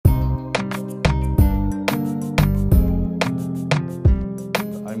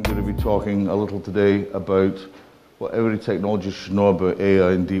talking a little today about what every technologist should know about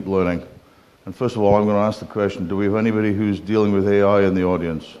AI and deep learning. And first of all, I'm going to ask the question, do we have anybody who's dealing with AI in the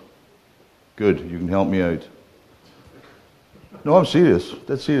audience? Good, you can help me out. No, I'm serious,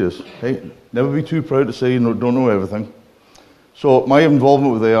 dead serious. Hey, never be too proud to say you don't know everything. So my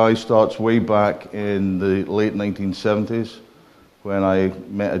involvement with AI starts way back in the late 1970s when I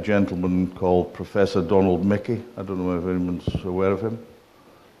met a gentleman called Professor Donald Mickey. I don't know if anyone's aware of him.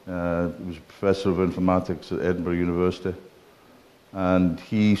 He was a professor of informatics at Edinburgh University. And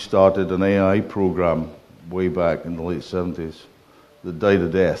he started an AI program way back in the late 70s that died a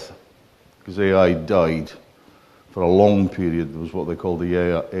death. Because AI died for a long period. There was what they called the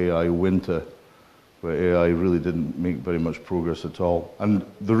AI winter, where AI really didn't make very much progress at all. And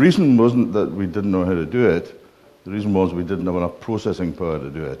the reason wasn't that we didn't know how to do it. The reason was we didn't have enough processing power to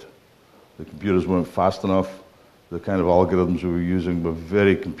do it. The computers weren't fast enough. The kind of algorithms we were using were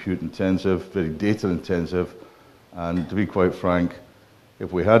very compute intensive, very data intensive. And to be quite frank,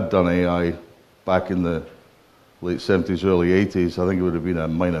 if we had done AI back in the late 70s, early 80s, I think it would have been a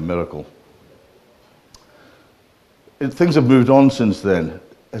minor miracle. Things have moved on since then.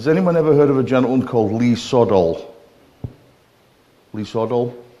 Has anyone ever heard of a gentleman called Lee Sedol? Lee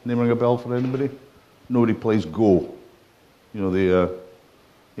Sedol? Name ring a bell for anybody? Nobody plays Go. You know, the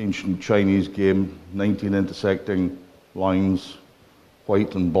ancient Chinese game, 19 intersecting lines,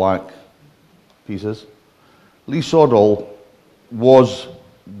 white and black pieces. Lee Sedol was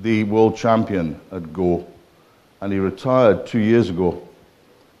the world champion at Go, and he retired 2 years ago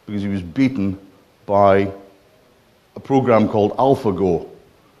because he was beaten by a program called AlphaGo,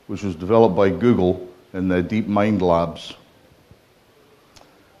 which was developed by Google in their DeepMind labs.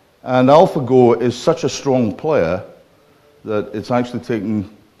 And AlphaGo is such a strong player that it's actually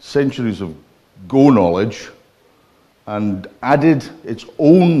taken centuries of Go knowledge and added its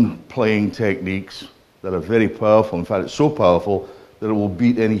own playing techniques that are very powerful. In fact, it's so powerful that it will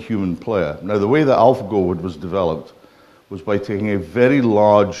beat any human player. Now, the way that AlphaGo was developed was by taking a very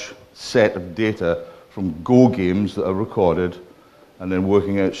large set of data from Go games that are recorded and then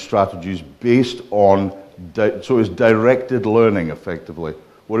working out strategies based on, so it's directed learning effectively.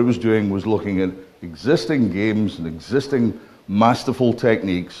 What it was doing was looking at existing games and existing masterful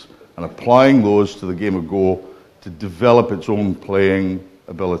techniques and applying those to the game of Go to develop its own playing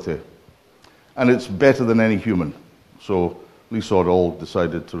ability. And it's better than any human. So Lee Sedol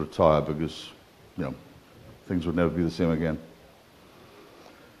decided to retire because, you know, things would never be the same again.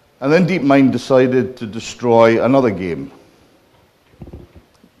 And then DeepMind decided to destroy another game,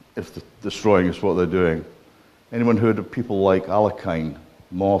 if destroying is what they're doing. Anyone heard of people like Alekhine,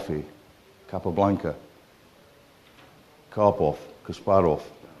 Morphy, Capablanca, Karpov, Kasparov,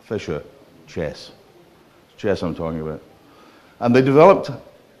 Fischer? Chess. It's chess I'm talking about. And they developed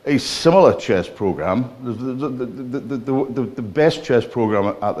a similar chess program. The best chess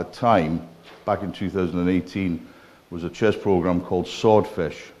program at the time, back in 2018, was a chess program called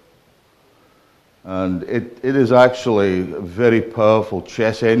Swordfish. And it is actually a very powerful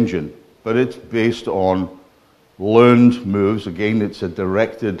chess engine, but it's based on learned moves. Again, it's a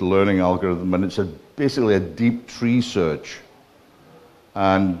directed learning algorithm, and it's basically a deep tree search.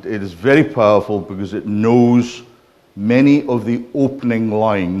 And it is very powerful because it knows many of the opening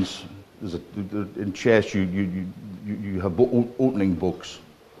lines. In chess, you have opening books.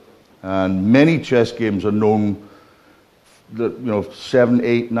 And many chess games are known that, you know, 7,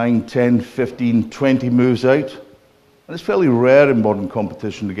 8, 9, 10, 15, 20 moves out. And it's fairly rare in modern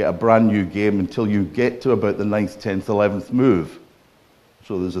competition to get a brand new game until you get to about the 9th, 10th, 11th move.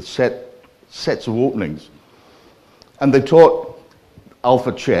 So there's a sets of openings. And they taught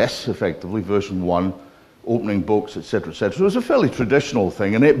Alpha Chess, effectively, version 1, opening books, etc., etc. So it was a fairly traditional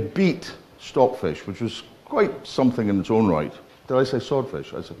thing, and it beat Stockfish, which was quite something in its own right. Did I say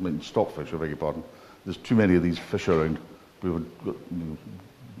swordfish? I mean stockfish, I beg your pardon. There's too many of these fish around. We would,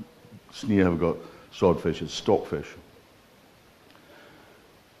 Sneer have got swordfish, it's stockfish.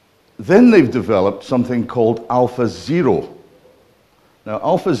 Then they've developed something called AlphaZero. Now,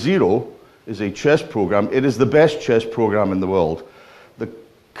 AlphaZero is a chess program. It is the best chess program in the world. The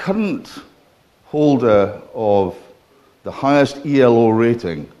current holder of the highest ELO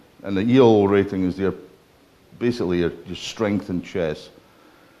rating, and the ELO rating is basically your strength in chess,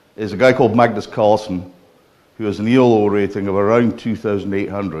 is a guy called Magnus Carlsen, who has an ELO rating of around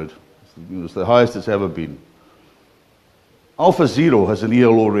 2,800. It's the highest it's ever been. AlphaZero has an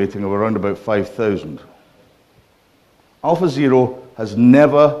ELO rating of around about 5,000. AlphaZero has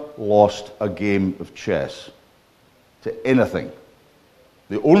never lost a game of chess to anything.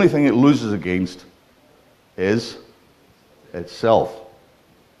 The only thing it loses against is itself.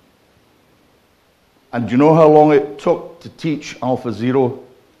 And do you know how long it took to teach AlphaZero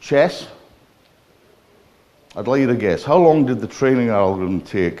chess? I'd like you to guess. How long did the training algorithm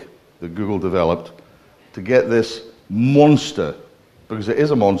take that Google developed to get this monster, because it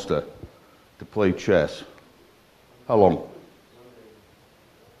is a monster, to play chess? How long?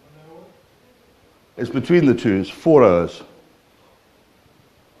 It's between the two. It's 4 hours.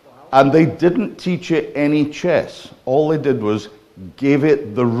 And they didn't teach it any chess. All they did was gave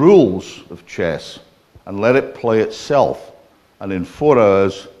it the rules of chess and let it play itself. And in 4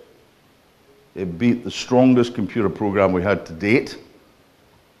 hours, it beat the strongest computer program we had to date,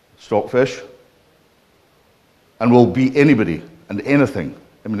 Stockfish, and will beat anybody and anything.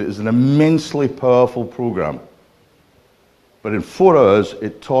 I mean, it is an immensely powerful program. But in 4 hours,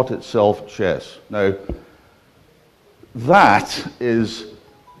 it taught itself chess. Now, that is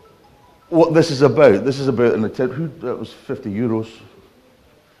what this is about. This is about an attempt. That was 50 euros.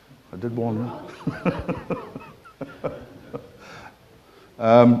 I did one.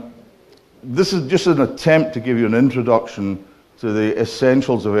 This is just an attempt to give you an introduction to the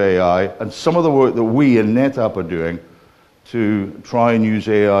essentials of AI and some of the work that we in NetApp are doing to try and use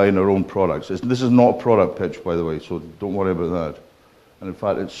AI in our own products. This is not a product pitch, by the way, so don't worry about that. And in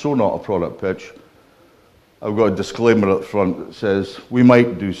fact, it's so not a product pitch, I've got a disclaimer at the front that says, we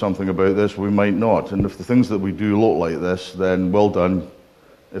might do something about this, we might not. And if the things that we do look like this, then well done.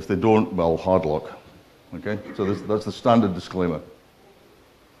 If they don't, well, hard luck. Okay? So that's the standard disclaimer.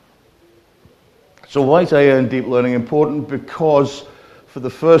 So why is AI and deep learning important? Because for the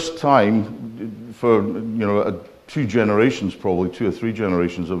first time, for 2 generations, probably 2 or 3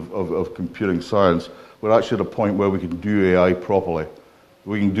 generations of computing science, we're actually at a point where we can do AI properly.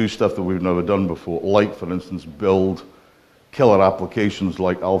 We can do stuff that we've never done before, like, for instance, build killer applications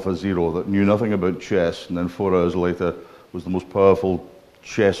like AlphaZero that knew nothing about chess, and then 4 hours later was the most powerful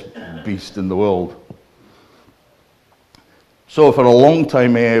chess beast in the world. So for a long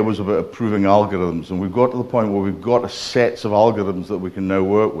time, AI was about improving algorithms, and we've got to the point where we've got sets of algorithms that we can now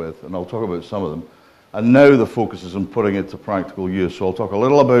work with, and I'll talk about some of them. And now the focus is on putting it to practical use. So I'll talk a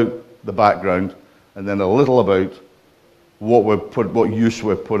little about the background, and then a little about what use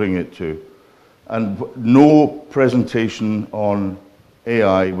we're putting it to. And no presentation on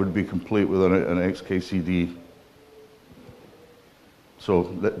AI would be complete without an XKCD.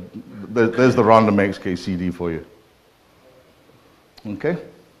 So there's the random XKCD for you. Okay?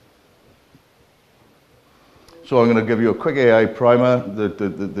 So I'm going to give you a quick AI primer,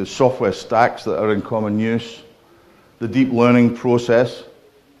 the software stacks that are in common use, the deep learning process,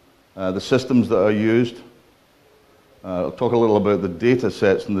 the systems that are used. I'll talk a little about the data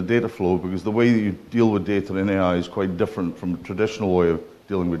sets and the data flow, because the way that you deal with data in AI is quite different from the traditional way of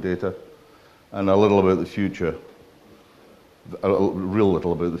dealing with data, and a little about the future. A real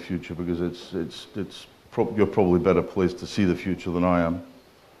little about the future, because you're probably better placed to see the future than I am.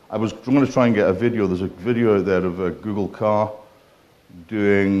 I'm going to try and get a video. There's a video out there of a Google car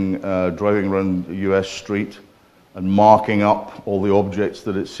driving around a US street and marking up all the objects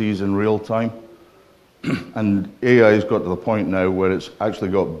that it sees in real time. And AI has got to the point now where it's actually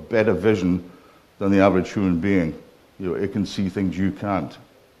got better vision than the average human being. It can see things you can't.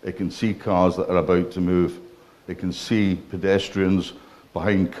 It can see cars that are about to move. It can see pedestrians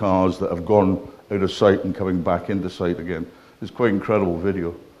behind cars that have gone out of sight and coming back into sight again. It's quite an incredible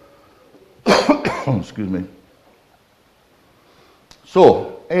video. Excuse me.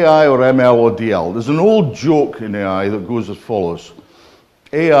 So, AI or ML or DL. There's an old joke in AI that goes as follows.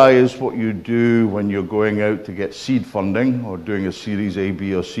 AI is what you do when you're going out to get seed funding or doing a Series A,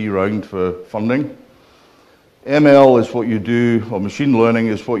 B, or C round for funding. ML is what you do, or machine learning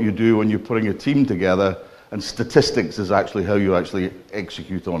is what you do when you're putting a team together, and statistics is actually how you actually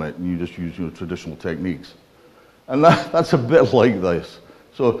execute on it, and you just use traditional techniques. And that's a bit like this.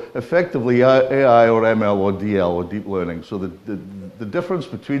 So effectively, AI or ML or DL or deep learning. So the difference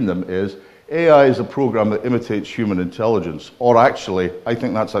between them is AI is a program that imitates human intelligence, or actually, I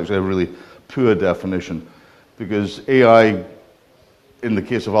think that's actually a really poor definition, because AI, in the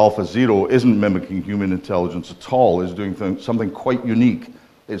case of AlphaZero, isn't mimicking human intelligence at all. It's doing something quite unique.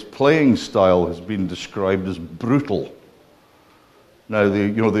 Its playing style has been described as brutal. Now,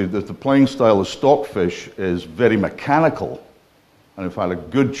 the playing style of Stockfish is very mechanical, and in fact, a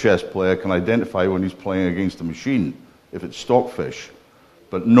good chess player can identify when he's playing against a machine, if it's Stockfish,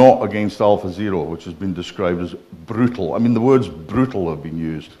 but not against AlphaZero, which has been described as brutal. I mean, the words brutal have been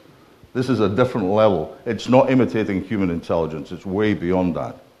used. This is a different level. It's not imitating human intelligence. It's way beyond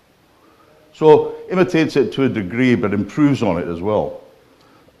that. So, imitates it to a degree, but improves on it as well.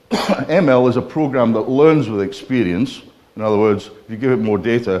 ML is a program that learns with experience. In other words, if you give it more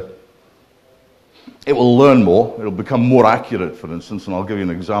data, It will learn more. It'll become more accurate, for instance, and I'll give you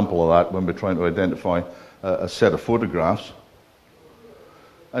an example of that when we're trying to identify a set of photographs.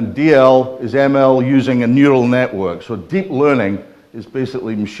 And DL is ML using a neural network. So deep learning is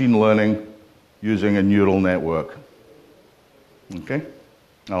basically machine learning using a neural network. Okay?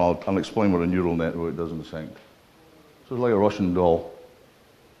 And I'll explain what a neural network does in a second. So it's like a Russian doll.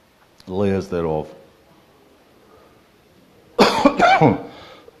 The layers thereof.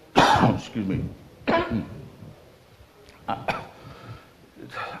 Excuse me.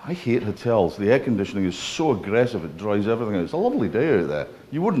 I hate hotels. The air conditioning is so aggressive, it dries everything out. It's a lovely day out there.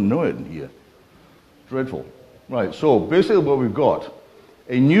 You wouldn't know it in here. Dreadful. Right, so basically what we've got,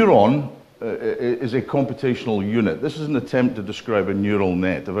 a neuron is a computational unit. This is an attempt to describe a neural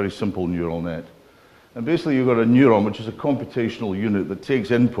net, a very simple neural net. And basically you've got a neuron, which is a computational unit that takes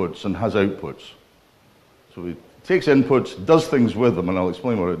inputs and has outputs. So it takes inputs, does things with them, and I'll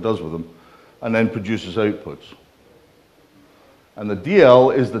explain what it does with them, and then produces outputs. And the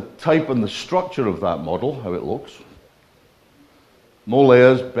DL is the type and the structure of that model, how it looks. More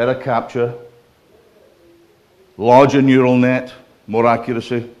layers, better capture, larger neural net, more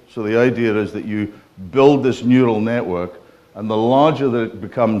accuracy. So the idea is that you build this neural network, and the larger that it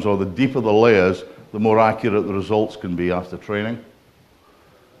becomes, or the deeper the layers, the more accurate the results can be after training.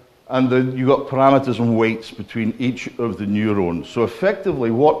 And then you've got parameters and weights between each of the neurons. So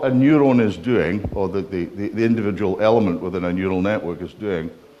effectively what a neuron is doing, or the individual element within a neural network is doing,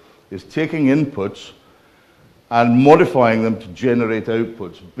 is taking inputs and modifying them to generate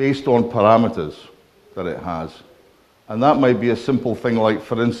outputs based on parameters that it has. And that might be a simple thing like,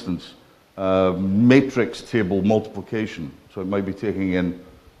 for instance, matrix table multiplication. So it might be taking in,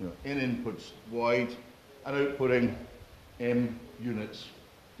 n inputs wide and outputting m units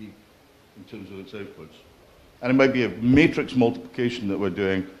deep in terms of its outputs. And it might be a matrix multiplication that we're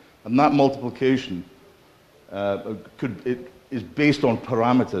doing, and that multiplication is based on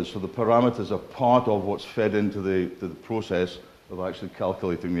parameters, so the parameters are part of what's fed into the process of actually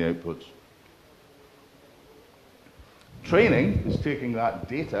calculating the outputs. Training is taking that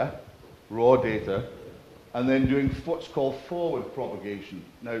data, raw data, and then doing what's called forward propagation.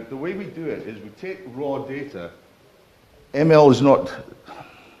 Now, the way we do it is we take raw data. ML is not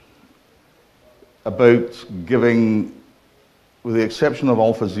about giving, with the exception of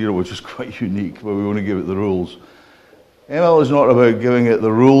AlphaZero, which is quite unique, but we want to give it the rules. ML is not about giving it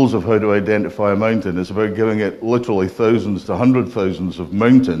the rules of how to identify a mountain. It's about giving it literally thousands to 100,000s of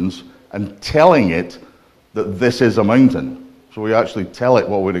mountains and telling it that this is a mountain. So we actually tell it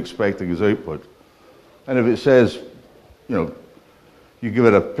what we're expecting as output. And if it says, you give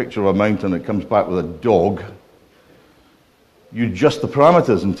it a picture of a mountain, it comes back with a dog, you adjust the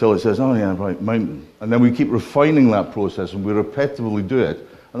parameters until it says, oh yeah, right, mountain. And then we keep refining that process and we repetitively do it.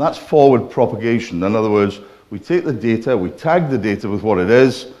 And that's forward propagation. In other words, we take the data, we tag the data with what it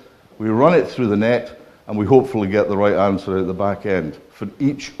is, we run it through the net, and we hopefully get the right answer at the back end for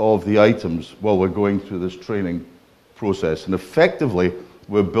each of the items while we're going through this training process. And effectively,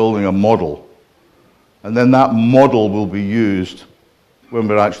 we're building a model. And then that model will be used when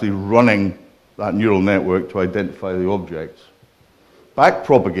we're actually running that neural network to identify the objects.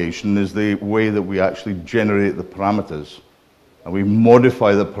 Backpropagation is the way that we actually generate the parameters. And we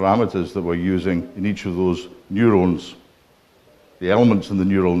modify the parameters that we're using in each of those neurons, the elements in the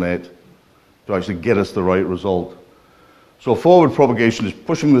neural net, to actually get us the right result. So forward propagation is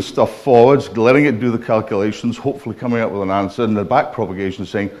pushing this stuff forwards, letting it do the calculations, hopefully coming up with an answer, and the backpropagation is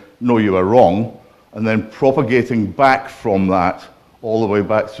saying, no, you are wrong, and then propagating back from that all the way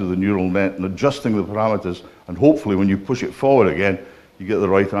back through the neural net and adjusting the parameters, and hopefully when you push it forward again, you get the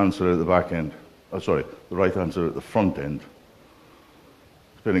right answer at the back end. The right answer at the front end,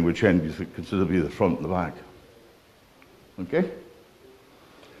 depending which end you consider to be the front and the back. Okay?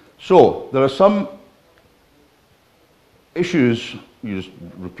 So, there are some issues, you just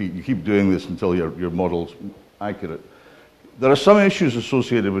repeat, you keep doing this until your model's accurate. There are some issues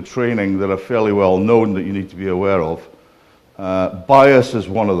associated with training that are fairly well known that you need to be aware of. Bias is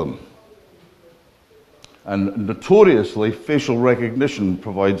one of them. And notoriously, facial recognition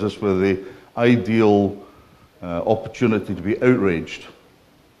provides us with the ideal opportunity to be outraged.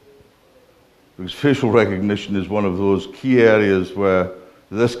 Because facial recognition is one of those key areas where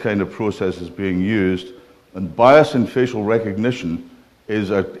this kind of process is being used, and bias in facial recognition is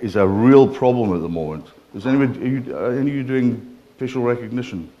a real problem at the moment. Is anybody, are any of you doing facial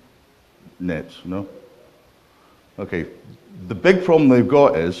recognition nets? No? Okay. The big problem they've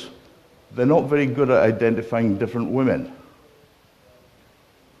got is they're not very good at identifying different women.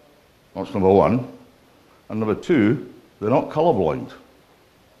 That's number one. And number two, they're not colorblind.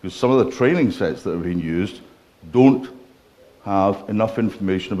 because some of the training sets that are being used don't have enough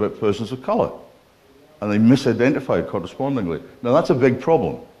information about persons of color, and they misidentify correspondingly. Now that's a big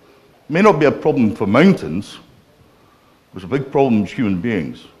problem. It may not be a problem for mountains, but it's a big problem with human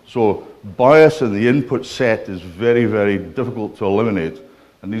beings. So bias in the input set is very, very difficult to eliminate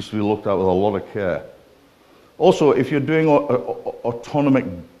and needs to be looked at with a lot of care. Also, if you're doing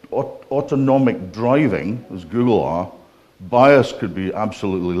autonomic driving, as Google are, bias could be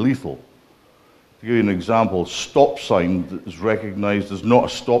absolutely lethal. To give you an example, stop sign that is recognized as not a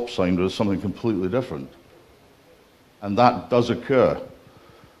stop sign, but as something completely different. And that does occur.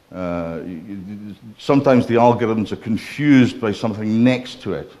 Sometimes the algorithms are confused by something next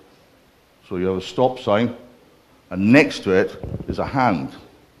to it. So you have a stop sign, and next to it is a hand.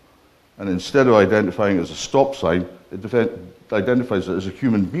 And instead of identifying it as a stop sign, it identifies it as a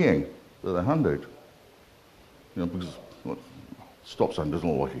human being with a hand out. Because stop sign doesn't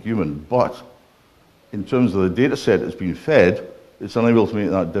look like a human, but in terms of the data set that's being fed, it's unable to make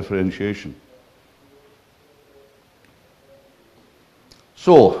that differentiation.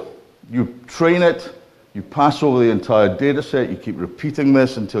 So, you train it, you pass over the entire data set, you keep repeating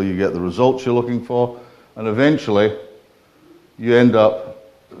this until you get the results you're looking for, and eventually you end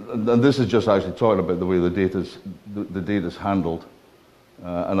up, and this is just actually talking about the way the data's handled,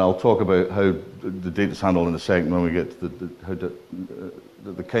 and I'll talk about how the data's handled in a second when we get to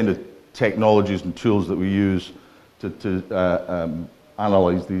the kind of technologies and tools that we use to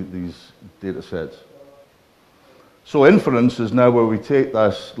analyze these data sets. So inference is now where we take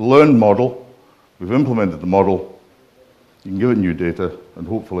this learned model, we've implemented the model, you can give it new data, and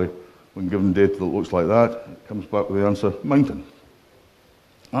hopefully when given data that looks like that, it comes back with the answer, mountain.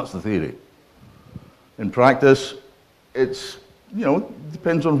 That's the theory. In practice, it's,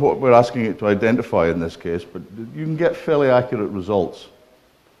 depends on what we're asking it to identify in this case, but you can get fairly accurate results.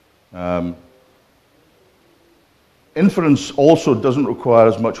 Inference also doesn't require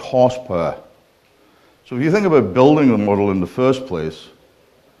as much horsepower. So if you think about building the model in the first place,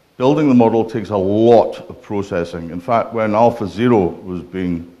 building the model takes a lot of processing. In fact, when AlphaZero was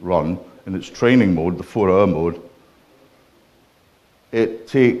being run in its training mode, the 4-hour mode, it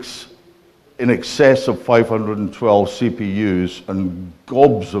takes in excess of 512 CPUs and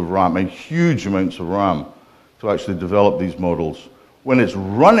gobs of RAM, and huge amounts of RAM to actually develop these models. When it's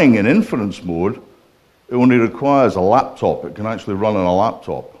running in inference mode, it only requires a laptop. It can actually run on a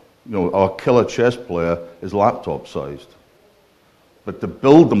laptop. Our killer chess player is laptop sized. But to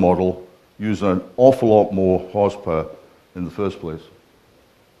build the model uses an awful lot more horsepower in the first place.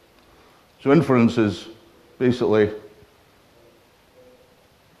 So inference is basically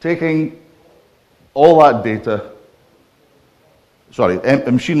taking all that data,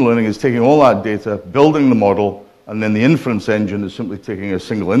 machine learning is taking all that data, building the model, and then the inference engine is simply taking a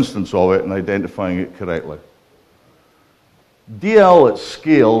single instance of it and identifying it correctly. DL at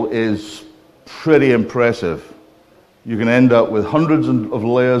scale is pretty impressive. You can end up with hundreds of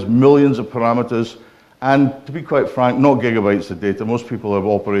layers, millions of parameters, and to be quite frank, not gigabytes of data. Most people are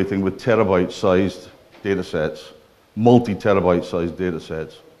operating with terabyte-sized data sets, multi-terabyte sized data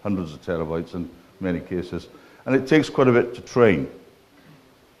sets, hundreds of terabytes in many cases. And it takes quite a bit to train.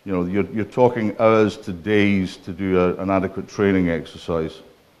 You're talking hours to days to do an adequate training exercise.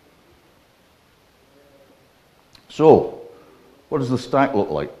 So, what does the stack look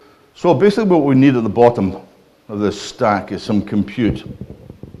like? So basically what we need at the bottom of this stack is some compute.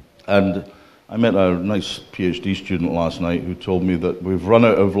 And I met a nice PhD student last night who told me that we've run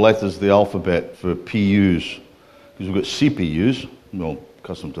out of letters of the alphabet for PUs. Because we've got CPUs, well,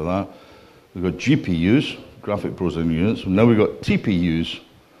 accustomed to that. We've got GPUs, graphic processing units, and now we've got TPUs,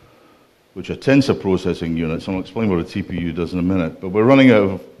 which are tensor processing units. I'll explain what a TPU does in a minute. But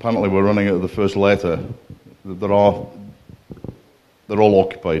apparently we're running out of the first letter. They're all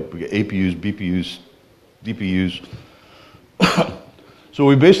occupied. We've got APUs, BPUs, DPUs. So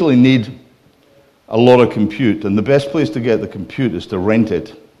we basically need a lot of compute, and the best place to get the compute is to rent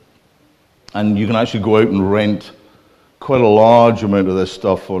it. And you can actually go out and rent quite a large amount of this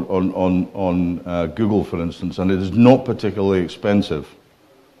stuff on Google, for instance, and it is not particularly expensive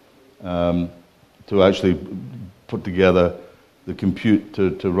to actually put together the compute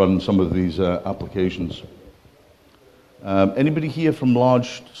to run some of these applications. Anybody here from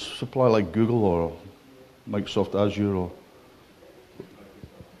large supply like Google or Microsoft Azure? Or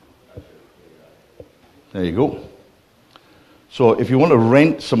there you go. So if you want to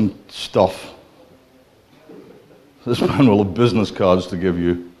rent some stuff, this man will have business cards to give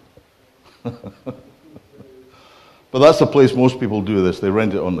you. But that's the place most people do this. They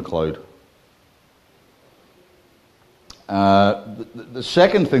rent it on the cloud. The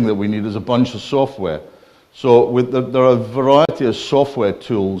second thing that we need is a bunch of software. So there are a variety of software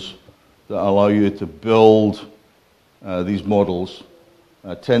tools that allow you to build these models.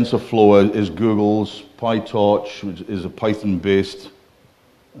 TensorFlow is Google's, PyTorch, which is a Python-based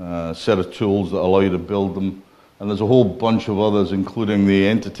set of tools that allow you to build them. And there's a whole bunch of others, including the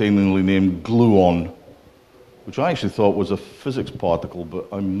entertainingly named Gluon, which I actually thought was a physics particle, but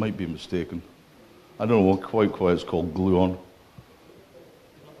I might be mistaken. I don't know quite why it's called Gluon.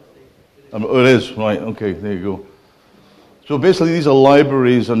 Oh, it is, right, okay, there you go. So basically these are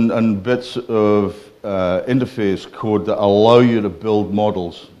libraries and bits of interface code that allow you to build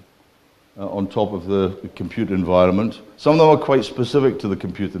models on top of the compute environment. Some of them are quite specific to the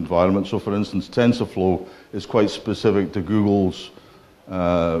compute environment. So for instance, TensorFlow is quite specific to Google's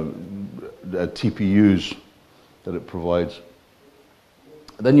TPUs that it provides.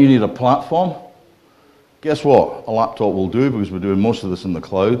 Then you need a platform. Guess what? A laptop will do, because we're doing most of this in the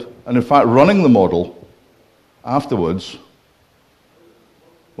cloud. And in fact, running the model afterwards,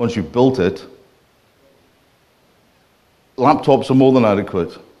 once you've built it, laptops are more than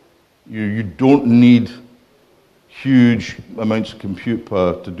adequate. You don't need huge amounts of compute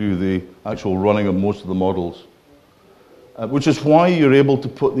power to do the actual running of most of the models. Which is why you're able to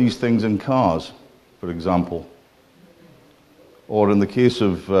put these things in cars, for example. Or in the case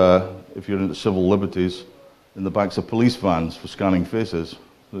of, if you're into civil liberties, in the backs of police vans for scanning faces.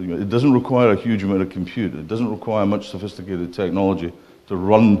 It doesn't require a huge amount of compute. It doesn't require much sophisticated technology to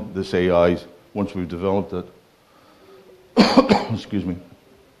run this AI once we've developed it. Excuse me.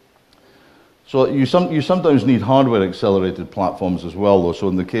 So you sometimes need hardware-accelerated platforms as well, though. So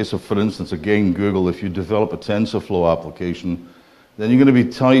in the case of, for instance, again, Google, if you develop a TensorFlow application, then you're going to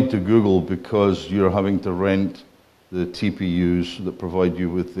be tied to Google because you're having to rent the TPUs that provide you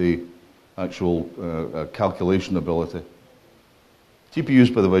with the actual calculation ability.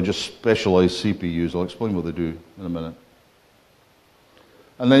 TPUs, by the way, are just specialized CPUs. I'll explain what they do in a minute.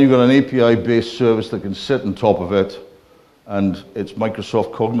 And then you've got an API-based service that can sit on top of it, and it's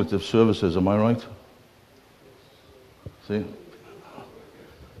Microsoft Cognitive Services, am I right? See?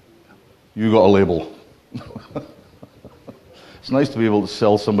 You got a label. It's nice to be able to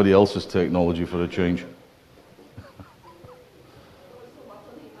sell somebody else's technology for a change.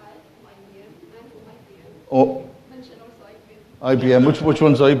 Oh, IBM. Which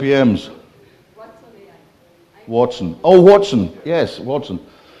one's IBM's? Watson. Oh, Watson. Yes, Watson.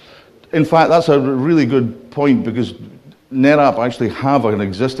 In fact, that's a really good point, because NetApp actually have an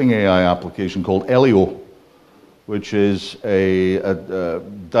existing AI application called Elio, which is a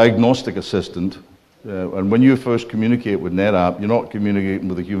diagnostic assistant. And when you first communicate with NetApp, you're not communicating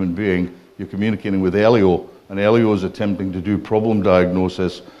with a human being, you're communicating with Elio, and Elio is attempting to do problem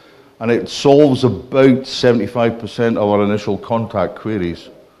diagnosis. And it solves about 75% of our initial contact queries,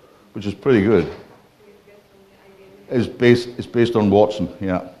 which is pretty good. It's based on Watson,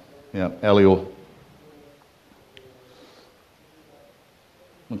 yeah, Elio.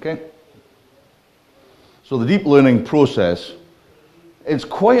 Okay. So the deep learning process, it's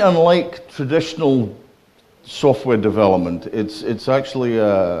quite unlike traditional software development. It's actually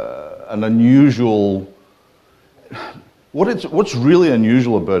an unusual. What's really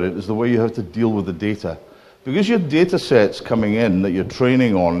unusual about it is the way you have to deal with the data. Because your data sets coming in that you're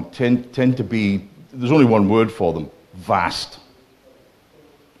training on tend to be, there's only one word for them, vast.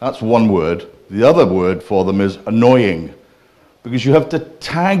 That's one word. The other word for them is annoying, because you have to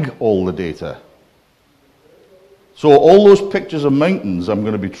tag all the data. So all those pictures of mountains I'm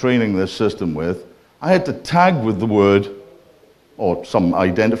going to be training this system with, I had to tag with the word, or some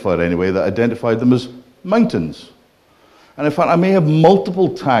identifier anyway, that identified them as mountains. And in fact, I may have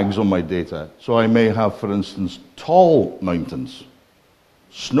multiple tags on my data. So I may have, for instance, tall mountains,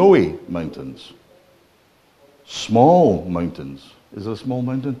 snowy mountains, small mountains. Is it a small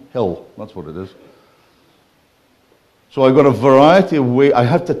mountain? Hill, that's what it is. So I've got a variety of ways. I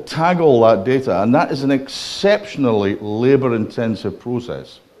have to tag all that data, and that is an exceptionally labor-intensive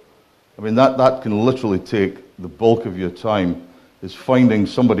process. I mean, that can literally take the bulk of your time, is finding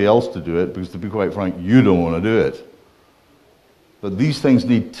somebody else to do it, because to be quite frank, you don't want to do it. But these things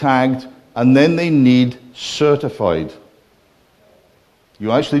need tagged, and then they need certified.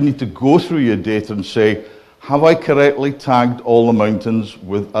 You actually need to go through your data and say, have I correctly tagged all the mountains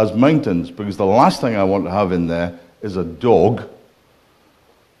as mountains? Because the last thing I want to have in there is a dog.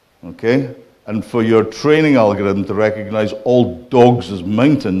 Okay? And for your training algorithm to recognize all dogs as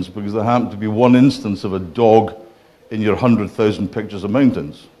mountains, because there happened to be one instance of a dog in your 100,000 pictures of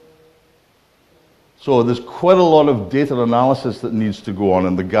mountains. So there's quite a lot of data analysis that needs to go on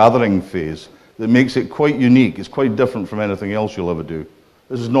in the gathering phase. that makes it quite unique. It's quite different from anything else you'll ever do.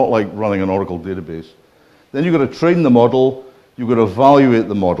 This is not like running an Oracle database. Then you've got to train the model, you've got to evaluate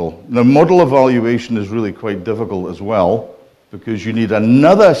the model. Now, model evaluation is really quite difficult as well, because you need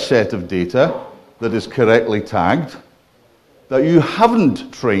another set of data that is correctly tagged that you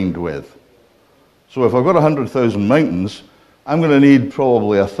haven't trained with. So if I've got 100,000 mountains, I'm going to need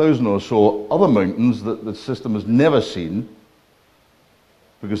probably 1,000 or so other mountains that the system has never seen,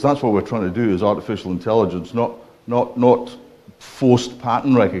 because that's what we're trying to do is artificial intelligence, not forced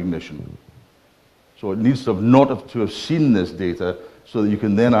pattern recognition. So it needs to have seen this data so that you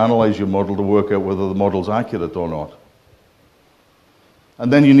can then analyze your model to work out whether the model's accurate or not.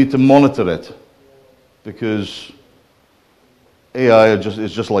 And then you need to monitor it, because AI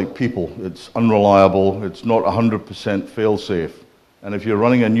is just like people. It's unreliable. It's not 100% fail-safe. And if you're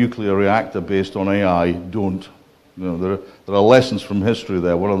running a nuclear reactor based on AI, don't. You know, there are lessons from history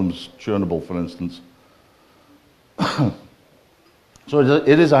there. One of them is Chernobyl, for instance. So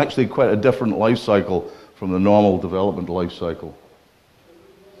it is actually quite a different life cycle from the normal development life cycle.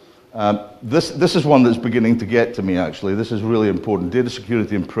 This is one that's beginning to get to me, actually. This is really important. Data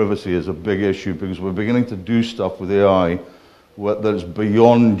security and privacy is a big issue, because we're beginning to do stuff with AI that's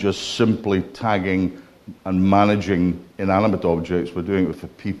beyond just simply tagging and managing inanimate objects. We're doing it for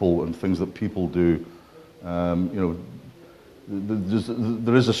people and things that people do.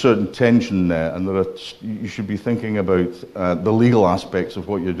 There is a certain tension there, and you should be thinking about the legal aspects of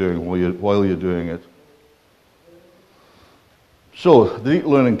what you're doing while you're doing it. So, the deep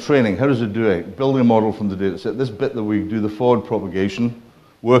learning training, how does it do it? Building a model from the data set. This bit that we do the forward propagation,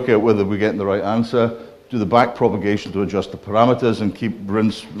 work out whether we're getting the right answer, do the back propagation to adjust the parameters, and keep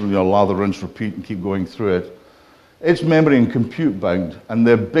allow the rinse, repeat, and keep going through it. It's memory and compute bound, and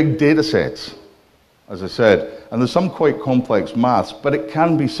they're big data sets, as I said. And there's some quite complex maths, but it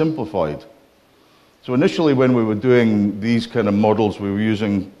can be simplified. So initially, when we were doing these kind of models, we were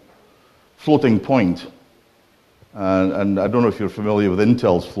using floating point. And I don't know if you're familiar with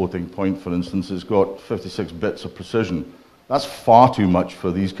Intel's floating point, for instance. It's got 56 bits of precision. That's far too much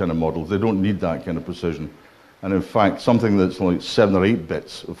for these kind of models. They don't need that kind of precision. And in fact, something that's like 7 or 8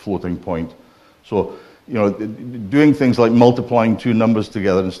 bits of floating point. So, doing things like multiplying two numbers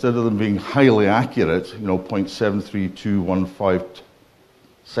together, instead of them being highly accurate,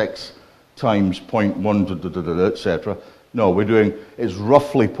 0.732156 times 0.1, etc. No, it's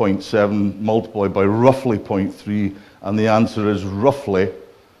roughly 0.7 multiplied by roughly 0.3, and the answer is roughly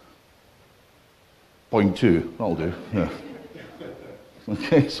 0.2. That'll do. Yeah.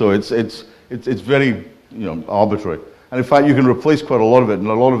 Okay, so it's very arbitrary, and in fact you can replace quite a lot of it, and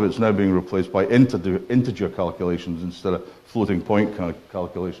a lot of it's now being replaced by integer calculations instead of floating point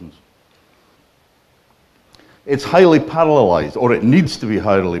calculations. It's highly parallelized, or it needs to be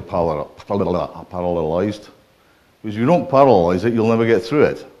highly parallelized, because if you don't parallelize it, you'll never get through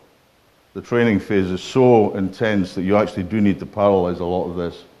it. The training phase is so intense that you actually do need to parallelize a lot of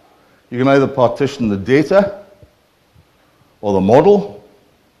this. You can either partition the data, or the model,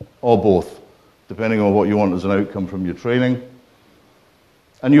 or both, depending on what you want as an outcome from your training.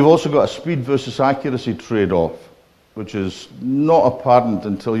 And you've also got a speed versus accuracy trade-off, which is not apparent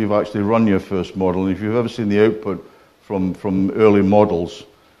until you've actually run your first model. And if you've ever seen the output from early models,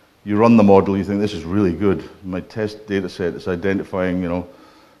 you run the model, you think, this is really good. My test data set is identifying,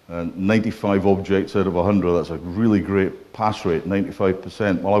 95 objects out of 100. That's a really great pass rate,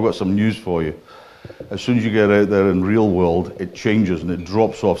 95%. Well, I've got some news for you. As soon as you get out there in real world, it changes and it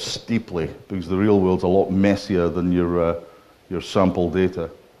drops off steeply, because the real world's a lot messier than your sample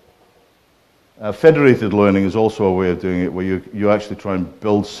data. Federated learning is also a way of doing it, where you actually try and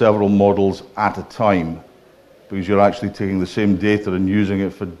build several models at a time, because you're actually taking the same data and using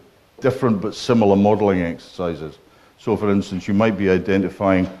it for different but similar modeling exercises. So for instance, you might be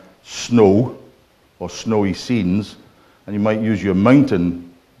identifying snow or snowy scenes, and you might use your mountain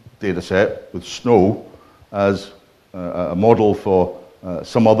data set with snow as a model for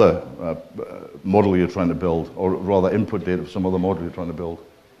some other model you're trying to build, or rather input data for some other model you're trying to build.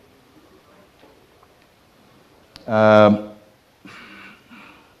 How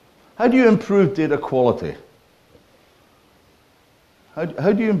do you improve data quality?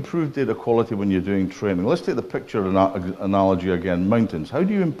 How do you improve data quality when you're doing training? Let's take the picture analogy again, mountains. How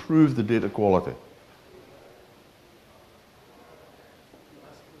do you improve the data quality?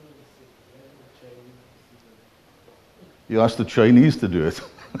 You asked the Chinese to do it.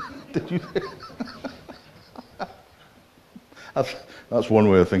 Did you? That's one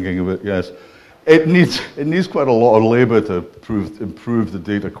way of thinking of it, yes. It needs quite a lot of labor to improve the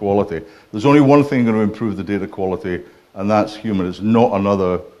data quality. There's only one thing going to improve the data quality, and that's human. It's not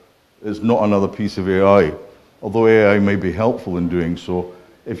another It's not another piece of AI, although AI may be helpful in doing so.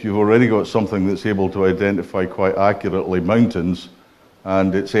 If you've already got something that's able to identify quite accurately mountains,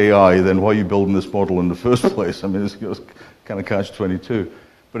 and it's AI, then why are you building this model in the first place? I mean, it's kind of catch-22.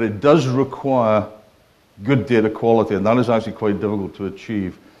 But it does require good data quality, and that is actually quite difficult to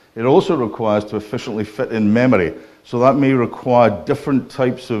achieve. It also requires to efficiently fit in memory. So that may require different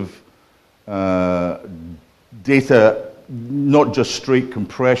types of data, not just straight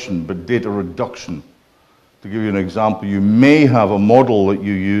compression, but data reduction. To give you an example, you may have a model that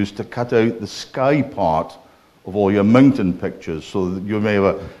you use to cut out the sky part of all your mountain pictures. So that you may have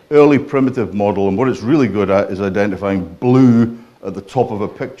an early primitive model, and what it's really good at is identifying blue at the top of a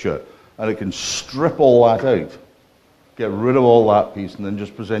picture. And it can strip all that out, get rid of all that piece, and then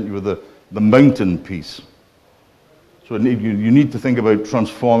just present you with the mountain piece. So you need to think about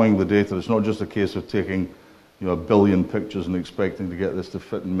transforming the data. It's not just a case of taking a billion pictures and expecting to get this to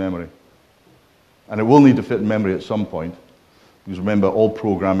fit in memory. And it will need to fit in memory at some point, because remember, all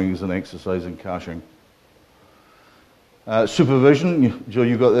programming is an exercise in caching. Supervision, Joe,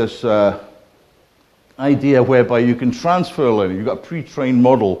 you've got this idea whereby you can transfer learning. You've got a pre-trained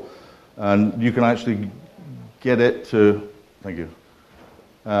model, and you can actually get it to, thank you,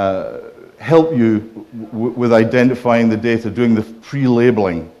 help you with identifying the data, doing the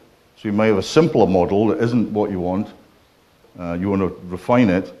pre-labeling. So you may have a simpler model that isn't what you want. You want to refine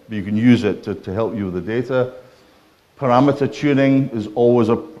it, but you can use it to help you with the data. Parameter tuning is always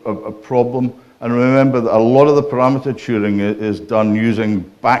a problem. And remember that a lot of the parameter tuning is done using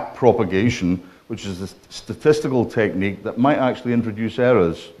back propagation, which is a statistical technique that might actually introduce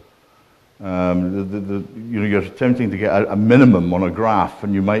errors. You're attempting to get a minimum on a graph,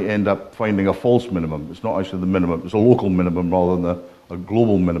 and you might end up finding a false minimum. It's not actually the minimum. It's a local minimum rather than a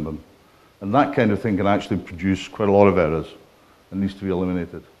global minimum. And that kind of thing can actually produce quite a lot of errors and needs to be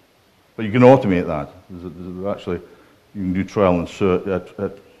eliminated. But you can automate that. Actually, you can do trial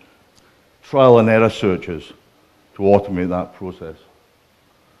and error searches to automate that process.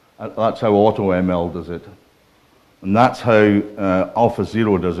 That's how AutoML does it. And that's how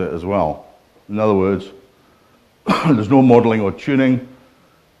AlphaZero does it as well. In other words, there's no modeling or tuning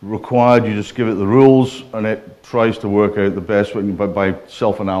required. You just give it the rules, and it tries to work out the best way by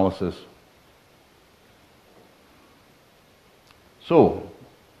self-analysis. So,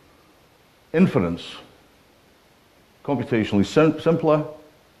 inference. Computationally simpler.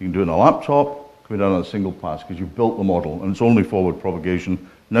 You can do it on a laptop, can be done on a single pass because you've built the model, and it's only forward propagation.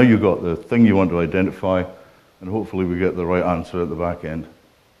 Now you've got the thing you want to identify, and hopefully we get the right answer at the back end.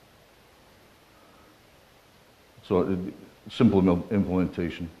 So, simple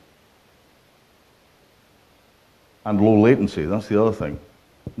implementation. And low latency, that's the other thing.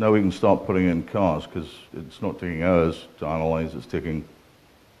 Now we can start putting in cars, because it's not taking hours to analyze, it's taking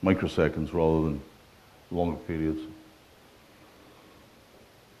microseconds rather than longer periods.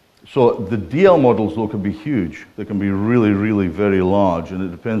 So the DL models, though, can be huge. They can be really, really very large, and it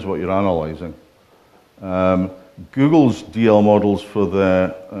depends what you're analyzing. Google's DL models for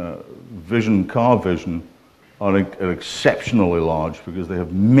their car vision, are exceptionally large because they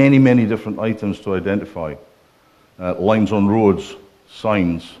have many, many different items to identify. Lines on roads,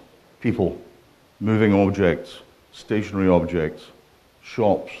 signs, people, moving objects, stationary objects,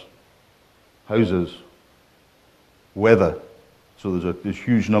 shops, houses, weather. So there's this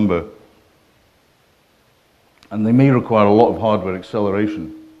huge number. And they may require a lot of hardware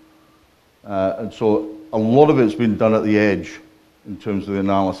acceleration. And so a lot of it's been done at the edge in terms of the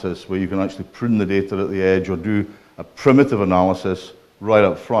analysis, where you can actually prune the data at the edge or do a primitive analysis right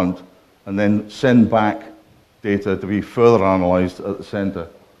up front and then send back data to be further analyzed at the center.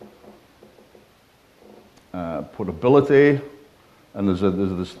 Portability, and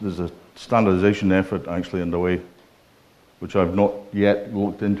there's a standardization effort actually underway, which I've not yet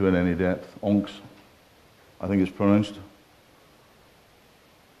looked into in any depth. ONCS, I think it's pronounced.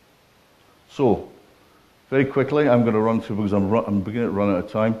 So, very quickly, I'm going to run through because I'm beginning to run out of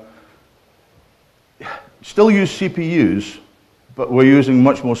time. Still use CPUs, but we're using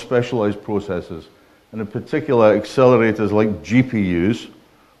much more specialized processors. And in particular, accelerators like GPUs,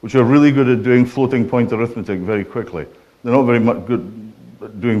 which are really good at doing floating point arithmetic very quickly. They're not very much good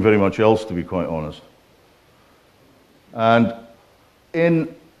at doing very much else, to be quite honest. And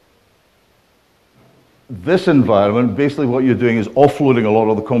in this environment, basically what you're doing is offloading a lot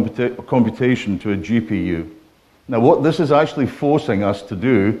of the computation to a GPU. Now what this is actually forcing us to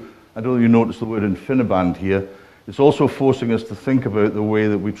do, I don't know if you notice the word InfiniBand here, it's also forcing us to think about the way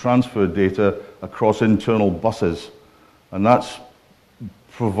that we transfer data across internal buses. And that's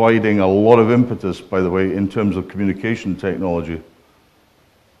providing a lot of impetus, by the way, in terms of communication technology.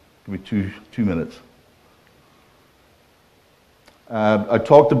 Give me two minutes. I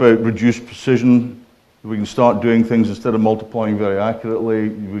talked about reduced precision. We can start doing things instead of multiplying very accurately.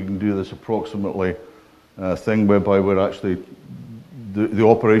 We can do this approximately thing whereby we're actually, the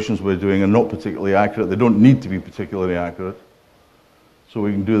operations we're doing are not particularly accurate. They don't need to be particularly accurate. So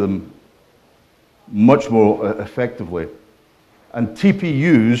we can do them much more effectively. And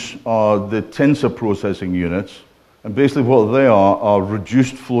TPUs are the tensor processing units. And basically what they are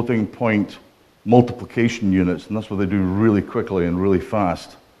reduced floating point multiplication units. And that's what they do really quickly and really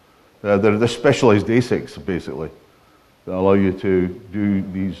fast. They're specialized ASICs, basically, that allow you to do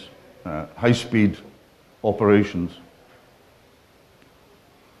these high-speed operations.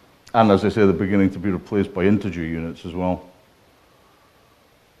 And as I say, they're beginning to be replaced by integer units as well.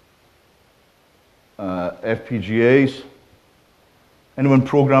 FPGAs. Anyone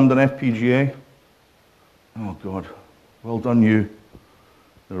programmed an FPGA? Oh, God. Well done, you.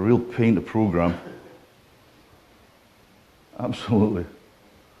 They're a real pain to program. Absolutely.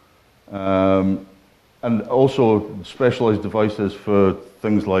 And also specialized devices for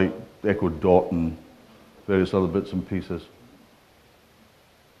things like Echo Dot and various other bits and pieces.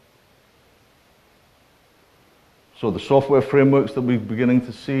 So the software frameworks that we're beginning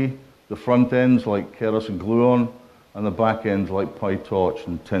to see, the front ends like Keras and Gluon, and the back ends like PyTorch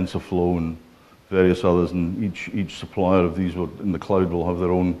and TensorFlow and various others, and each supplier of these in the cloud will have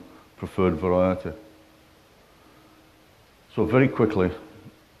their own preferred variety. So very quickly,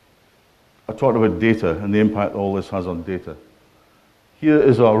 I talked about data and the impact all this has on data. Here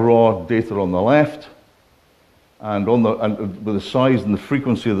is our raw data on the left, and with the size and the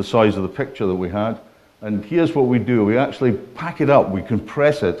frequency of the size of the picture that we had. And here's what we do. We actually pack it up, we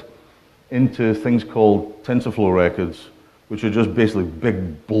compress it into things called TensorFlow records, which are just basically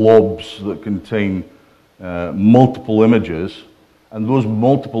big blobs that contain multiple images. And those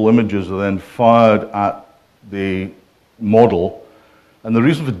multiple images are then fired at the model. And the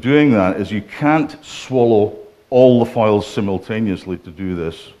reason for doing that is you can't swallow all the files simultaneously to do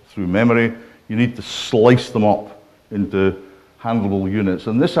this through memory. You need to slice them up into handleable units.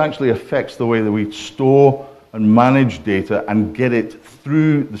 And this actually affects the way that we store and manage data and get it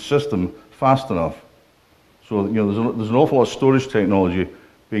through the system fast enough. So there's an awful lot of storage technology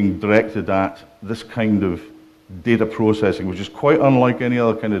being directed at this kind of data processing, which is quite unlike any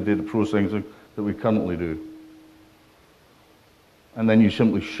other kind of data processing that we currently do. And then you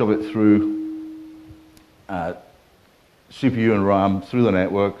simply shove it through CPU and RAM through the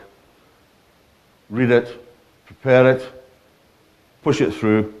network, read it, prepare it, push it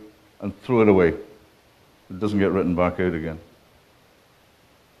through, and throw it away. It doesn't get written back out again.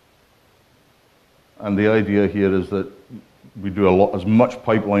 And the idea here is that we do as much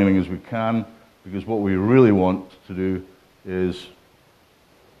pipelining as we can, because what we really want to do is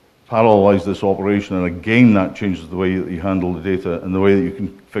parallelize this operation, and again that changes the way that you handle the data and the way that you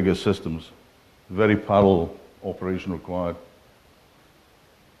configure systems. Very parallel operation required.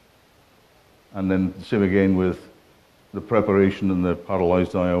 And then the same again with the preparation and the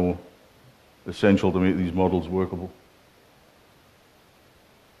parallelized I/O, essential to make these models workable.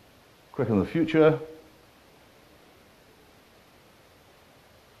 Quick in the future.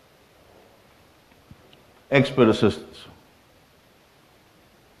 Expert assistance.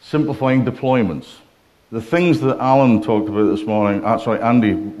 Simplifying deployments. The things that Alan talked about this morning,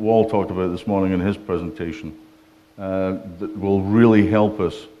 Andy Wall talked about this morning in his presentation, that will really help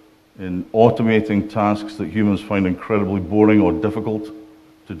us in automating tasks that humans find incredibly boring or difficult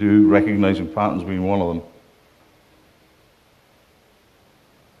to do, recognizing patterns being one of them.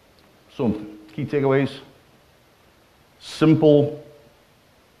 So, key takeaways. Simple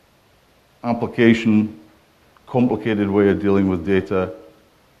application, complicated way of dealing with data,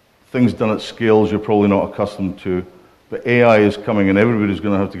 things done at scales you're probably not accustomed to, but AI is coming and everybody's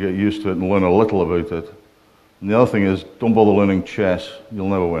going to have to get used to it and learn a little about it. And the other thing is, don't bother learning chess, you'll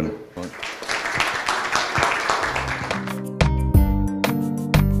never win. Right?